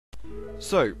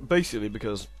So, basically,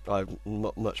 because I've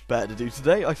not much better to do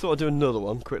today, I thought I'd do another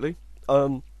one, quickly.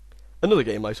 Another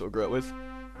game I sort of grew up with,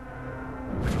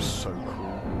 which was so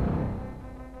cool.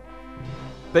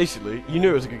 Basically, you knew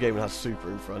it was a good game when it had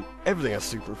Super in front. Everything has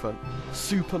Super in front.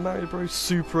 Super Mario Bros,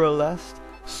 Super Celeste,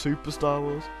 Super Star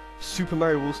Wars, Super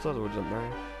Mario All-Stars, or just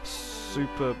Mario,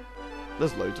 Super...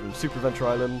 There's loads of them. Super Adventure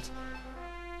Island.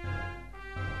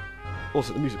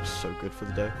 Also, the music was so good for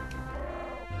the day.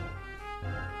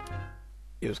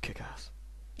 It was kick-ass.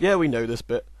 Yeah, we know this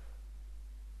bit.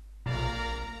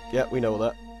 Yeah, we know all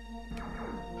that.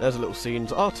 There's a little scene.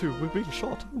 R2, we're being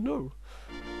shot. Oh no.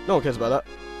 No one cares about that.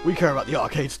 We care about the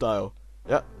arcade style.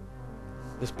 Yeah.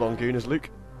 This blonde goon is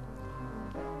Luke.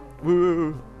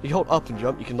 Woo! You hold up and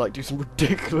jump, you can like do some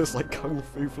ridiculous like kung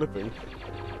fu flipping.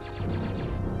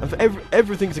 And for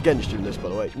everything's against you in this, by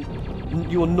the way.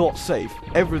 You are not safe.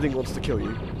 Everything wants to kill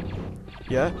you.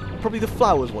 Yeah? Probably the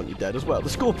flowers want you dead as well. The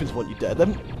scorpions want you dead.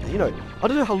 Then, you know, I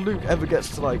don't know how Luke ever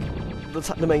gets to, like,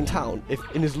 the main town if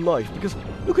in his life, because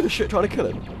look at the shit trying to kill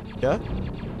him. Yeah?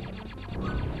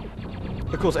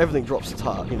 Of course, everything drops its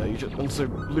heart, you know, and so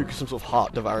Luke is some sort of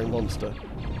heart-devouring monster.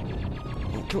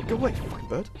 Go away, fucking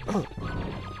bird.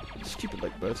 Stupid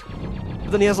like bird.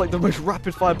 But then he has, like, the most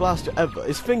rapid-fire blaster ever.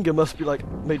 His finger must be, like,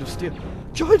 made of steel.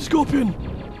 Giant scorpion!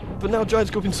 But now giant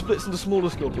scorpion splits into smaller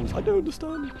scorpions. I don't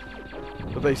understand.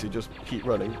 But basically, just keep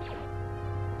running.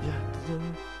 Yeah.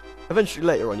 Eventually,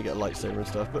 later on, you get a lightsaber and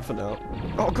stuff. But for now,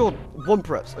 oh god, one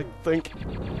press. I think.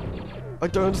 I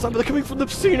don't understand. But they're coming from the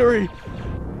scenery.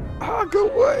 Ah, go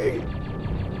away.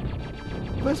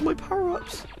 Where's my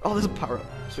power-ups? Oh, there's a power-up.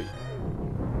 Sweet.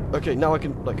 Okay, now I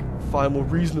can like fire more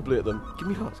reasonably at them. Give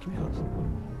me hearts. Give me hearts.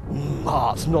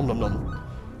 Hearts. Nom nom nom.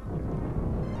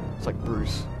 It's like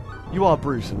Bruce. You are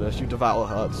Bruce in this. You devour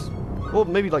hearts. Or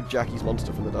maybe like Jackie's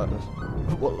monster from the darkness.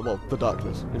 Well, the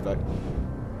darkness, in fact.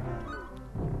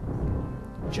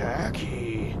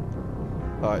 Jackie.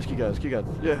 Alright, let's keep going, let's keep going.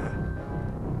 Yeah.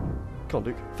 Come on,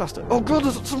 Luke. Faster. Oh god,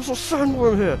 there's some sort of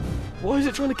sandworm here. Why is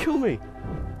it trying to kill me?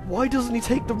 Why doesn't he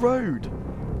take the road?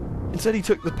 Instead he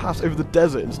took the pass over the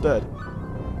desert instead.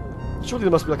 Surely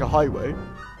there must be like a highway.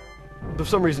 But for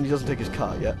some reason he doesn't take his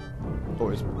car yet.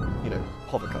 Or his, you know,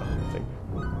 hover car thing.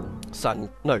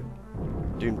 No.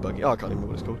 Dune buggy. Oh, I can't even remember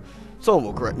what it's called. Someone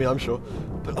will correct me, I'm sure.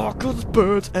 But oh god, there's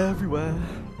birds everywhere.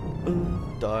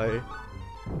 Die.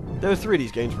 There were 3 of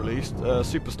these games released.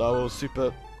 Super Star Wars,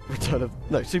 Super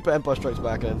Empire Strikes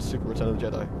Back, and Super Return of the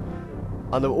Jedi.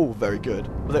 And they were all very good.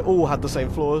 But they all had the same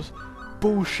flaws.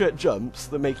 Bullshit jumps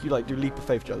that make you like do leap of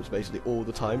faith jumps basically all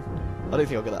the time. I don't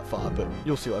think I'll get that far, but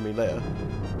you'll see what I mean later.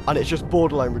 And it's just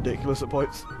borderline ridiculous at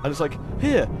points. And it's like,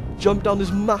 here, jump down this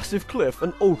massive cliff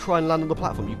and try and land on the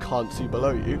platform you can't see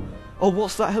below you. Oh,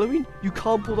 what's that, Helloween? You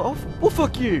can't pull that off? Well,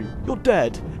 fuck you. You're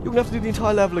dead. You're gonna have to do the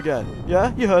entire level again.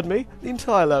 Yeah? You heard me? The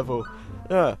entire level.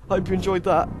 Yeah. Hope you enjoyed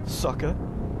that, sucker.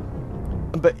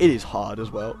 But it is hard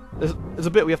as well. There's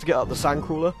a bit we have to get up the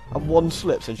sandcrawler, and one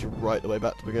slip sends you right the way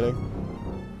back to the beginning.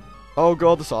 Oh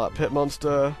god, the Silent Pit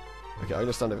monster. Okay, I'm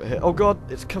gonna stand over here. Oh god,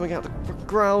 it's coming out the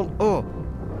ground. Oh,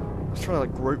 it's trying to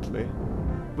like grope me.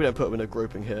 We don't put them in a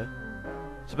groping here.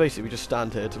 So basically, we just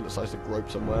stand here till it decides to grope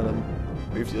somewhere, and then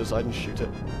move to the other side and shoot it.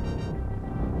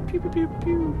 Pew pew pew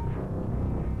pew.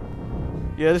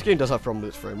 Yeah, this game does have problems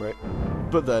with its frame rate,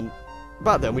 but then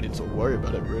back then we didn't sort of worry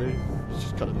about it really. It's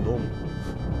just kind of normal.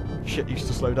 Shit used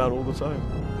to slow down all the time.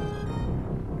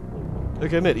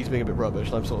 Okay, admit he's being a bit rubbish,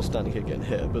 and I'm sort of standing here getting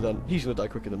hit, but then he's gonna die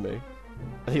quicker than me,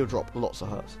 and he'll drop lots of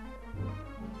hearts.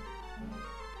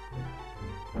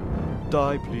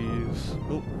 Die, please.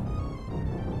 Oh.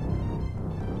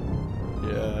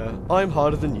 Yeah, I'm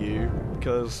harder than you,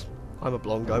 because I'm a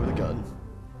blonde guy with a gun.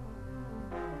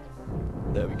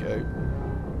 There we go.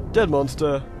 Dead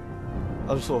monster.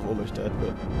 I'm sort of almost dead,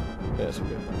 but yeah, it's all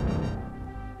good.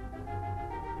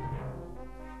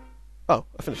 Oh,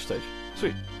 I finished the stage.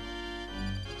 Sweet.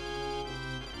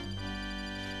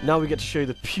 Now we get to show you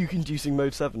the puke-inducing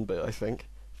Mode 7 bit, I think,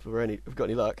 if we've got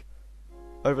any luck.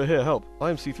 Over here, help. I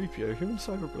am C-3PO, Human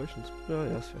Cyber Relations. Oh,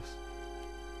 yes, yes.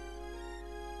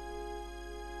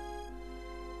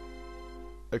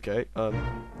 Okay,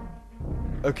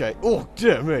 okay. Oh,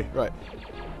 dear me. Right.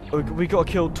 We got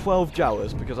to kill 12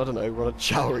 Jawas because, I don't know, we're on a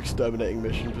Jawa exterminating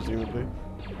mission, presumably.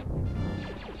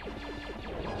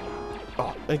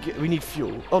 Oh, we need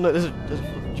fuel. Oh, no, there's a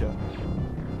fucking Jawa.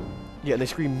 Yeah, and they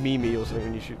scream Mimi or something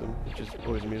when you shoot them, which is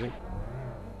always amusing.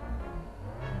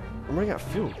 I'm running out of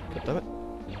fuel. God damn it.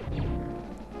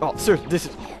 Oh, seriously, this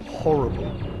is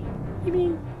horrible.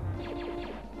 Mimi.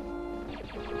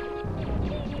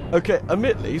 Okay,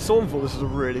 admittedly, someone thought this was a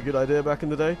really good idea back in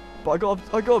the day, but I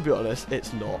gotta be honest,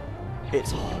 it's not.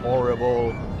 It's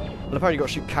horrible. And apparently you got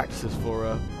to shoot cactuses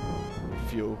for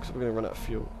fuel, because we're going to run out of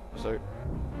fuel. So,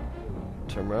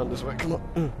 turn around this way. Come on.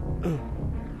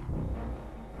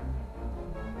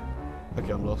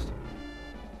 Okay, I'm lost.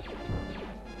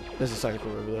 There's a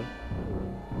sandcrawler over there.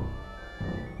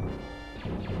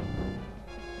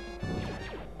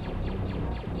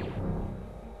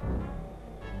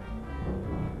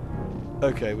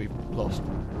 Okay, we've lost.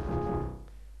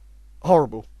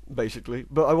 Horrible, basically.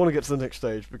 But I want to get to the next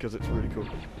stage because it's really cool.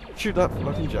 Shoot that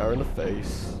fucking jar in the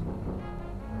face.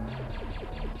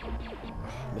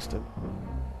 Missed him.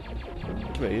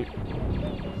 Come here, you.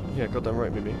 Yeah, goddamn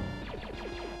right, Mimi.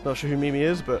 Not sure who Mimi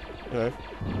is, but, you know.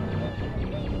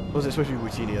 Was it supposed to be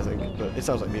Wutini, I think, but it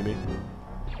sounds like Mimi.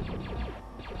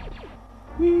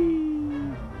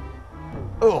 Whee!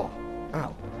 Oh!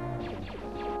 Ow.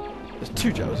 There's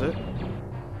 2 Jows here.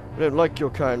 We don't like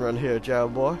your kind around here, Jow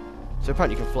boy. So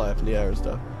apparently you can fly up in the air and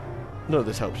stuff. None of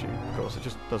this helps you, of course, it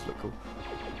just does look cool.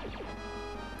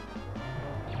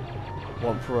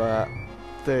 Womp rat.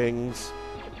 Things.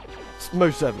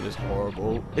 Mode 7 is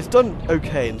horrible. It's done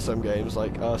okay in some games,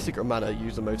 like Secret of Mana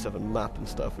used the Mode 7 map and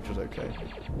stuff, which was okay.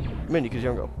 Mainly because you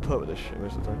haven't got to put with this shit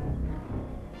most of the time.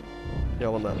 Yeah, I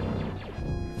want that.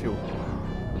 Fuel.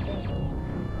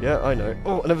 Yeah, I know.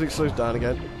 Oh, and everything slows down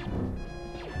again.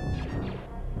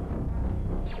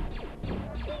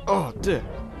 Oh, dear.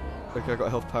 Okay, I got a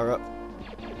health power up.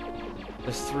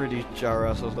 There's 3 of these jar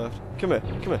assholes left. Come here,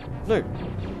 come here. No.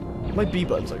 My B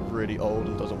button's like really old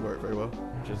and doesn't work very well,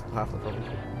 which is half the problem.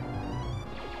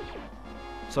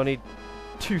 So I need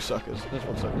 2 suckers. There's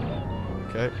 1 sucker.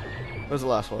 Okay. Where's the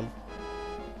last one?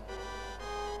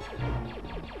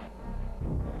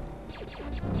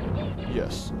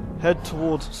 Yes. Head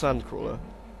towards Sandcrawler.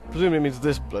 Presumably it means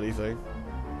this bloody thing.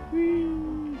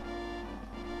 Whee!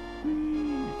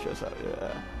 Whee! Check this out,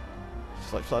 yeah.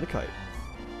 It's like flying a kite.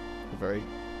 A very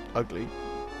ugly,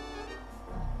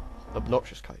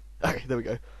 obnoxious kite. Okay, there we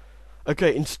go.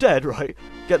 Okay, instead, right,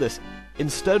 get this.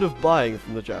 Instead of buying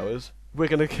from the Jawas, we're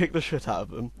gonna kick the shit out of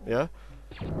them, yeah?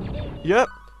 Yep.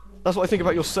 That's what I think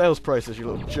about your sales prices, you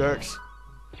little jerks.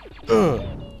 Ugh.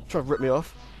 Try to rip me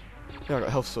off. Yeah, I got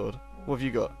a health sword. What have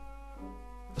you got?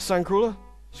 A sandcrawler?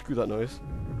 Screw that noise.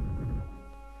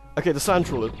 Okay, the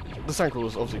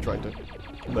sandcrawler's obviously trying to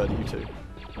murder you too.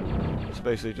 So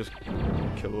basically just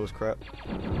kill all this crap.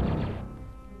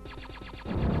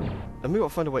 And we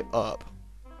gotta find a way up,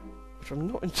 which I'm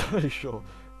not entirely sure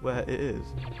where it is.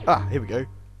 Ah, here we go.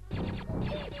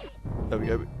 There we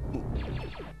go.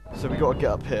 So we gotta get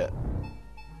up here.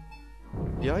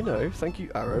 Yeah, I know. Thank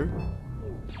you, arrow.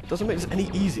 Doesn't make this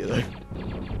any easier though.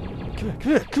 Come here,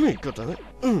 come here, come here, goddammit.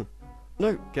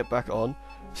 No, get back on.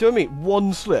 See what I mean?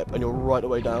 1 slip and you're right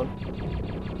away down.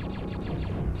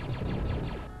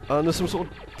 And there's some sort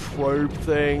of probe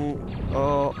thing.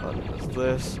 Oh, and there's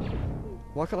this.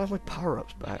 Why can't I have my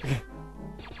power-ups back?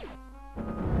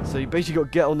 So you basically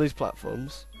got to get on these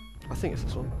platforms. I think it's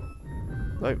this one.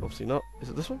 No, obviously not. Is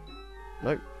it this one?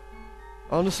 No.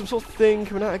 Oh, and there's some sort of thing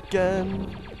coming out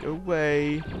again. Go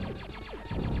away.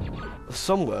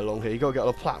 Somewhere along here, you got to get on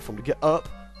a platform to get up.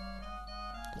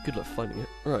 Good luck finding it.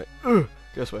 Right. Go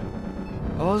this way.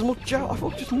 Oh, there's more Jow. I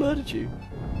thought I just murdered you.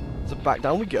 So back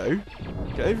down we go.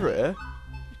 Get over here.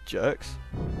 You jerks.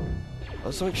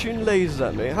 There's something shooting lasers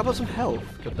at me. How about some health?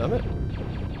 God damn it.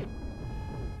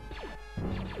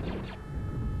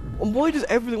 And why does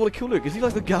everyone want to kill Luke? Is he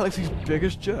like the galaxy's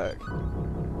biggest jerk?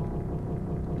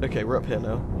 Okay, we're up here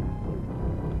now.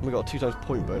 We got a 2 times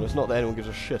point bonus. Not that anyone gives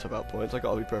a shit about points, I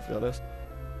gotta be perfectly honest.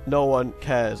 No one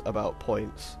cares about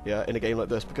points, yeah, in a game like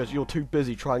this because you're too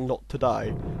busy trying not to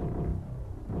die.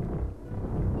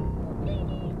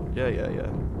 Yeah.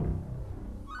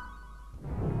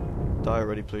 Die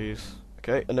already, please.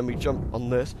 Okay, and then we jump on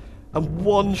this. And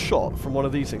 1 shot from one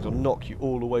of these things will knock you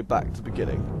all the way back to the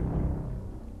beginning.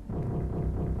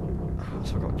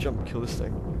 So I've got to jump and kill this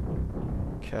thing.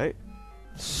 Okay.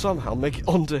 Somehow make it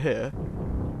onto here.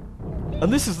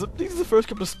 And these are the first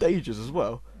couple of stages as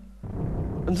well.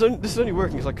 And so this is only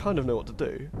working because I kind of know what to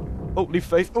do. Oh, leave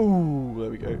faith. Ooh,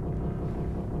 there we go.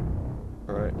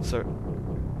 Alright, so...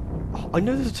 Oh, I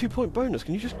know there's a 2-point bonus.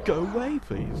 Can you just go away,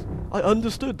 please? I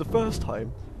understood the first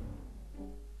time.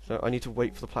 So I need to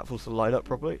wait for the platforms to line up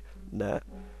properly. Nah.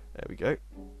 There we go.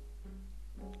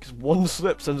 Because 1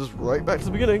 slip sends us right back to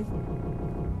the beginning.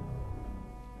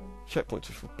 Checkpoints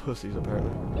are for pussies,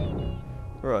 apparently.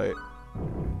 Right.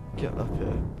 Get up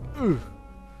here. Ooh.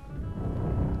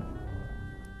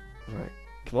 Right.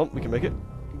 Come on, we can make it.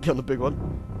 Get on the big one.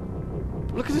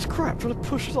 But look at this crap trying to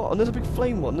push us on. And there's a big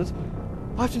flame one.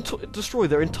 I have to destroy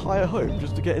their entire home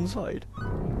just to get inside.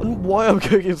 And why I'm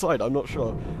going inside, I'm not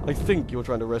sure. I think you're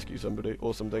trying to rescue somebody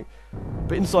or something.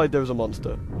 But inside there is a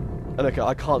monster. And okay,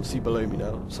 I can't see below me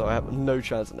now, so I have no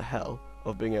chance in hell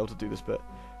of being able to do this bit.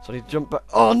 So I need to jump back.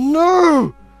 Oh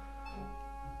no!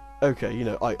 Okay, you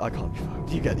know, I can't be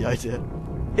fucked. You get the idea.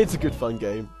 It's a good fun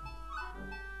game.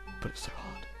 But it's so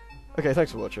hard. Okay,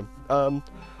 thanks for watching.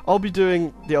 I'll be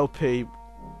doing the LP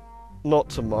not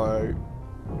tomorrow,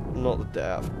 not the day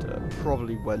after,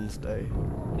 probably Wednesday,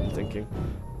 I'm thinking.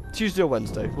 Tuesday or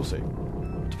Wednesday, we'll see.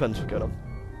 Depends what's going on.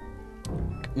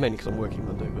 Mainly because I'm working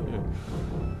Monday, but yeah.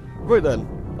 Right then,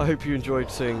 I hope you enjoyed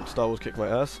seeing Star Wars kick my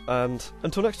ass, and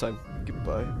until next time,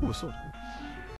 goodbye. Ooh, a sword.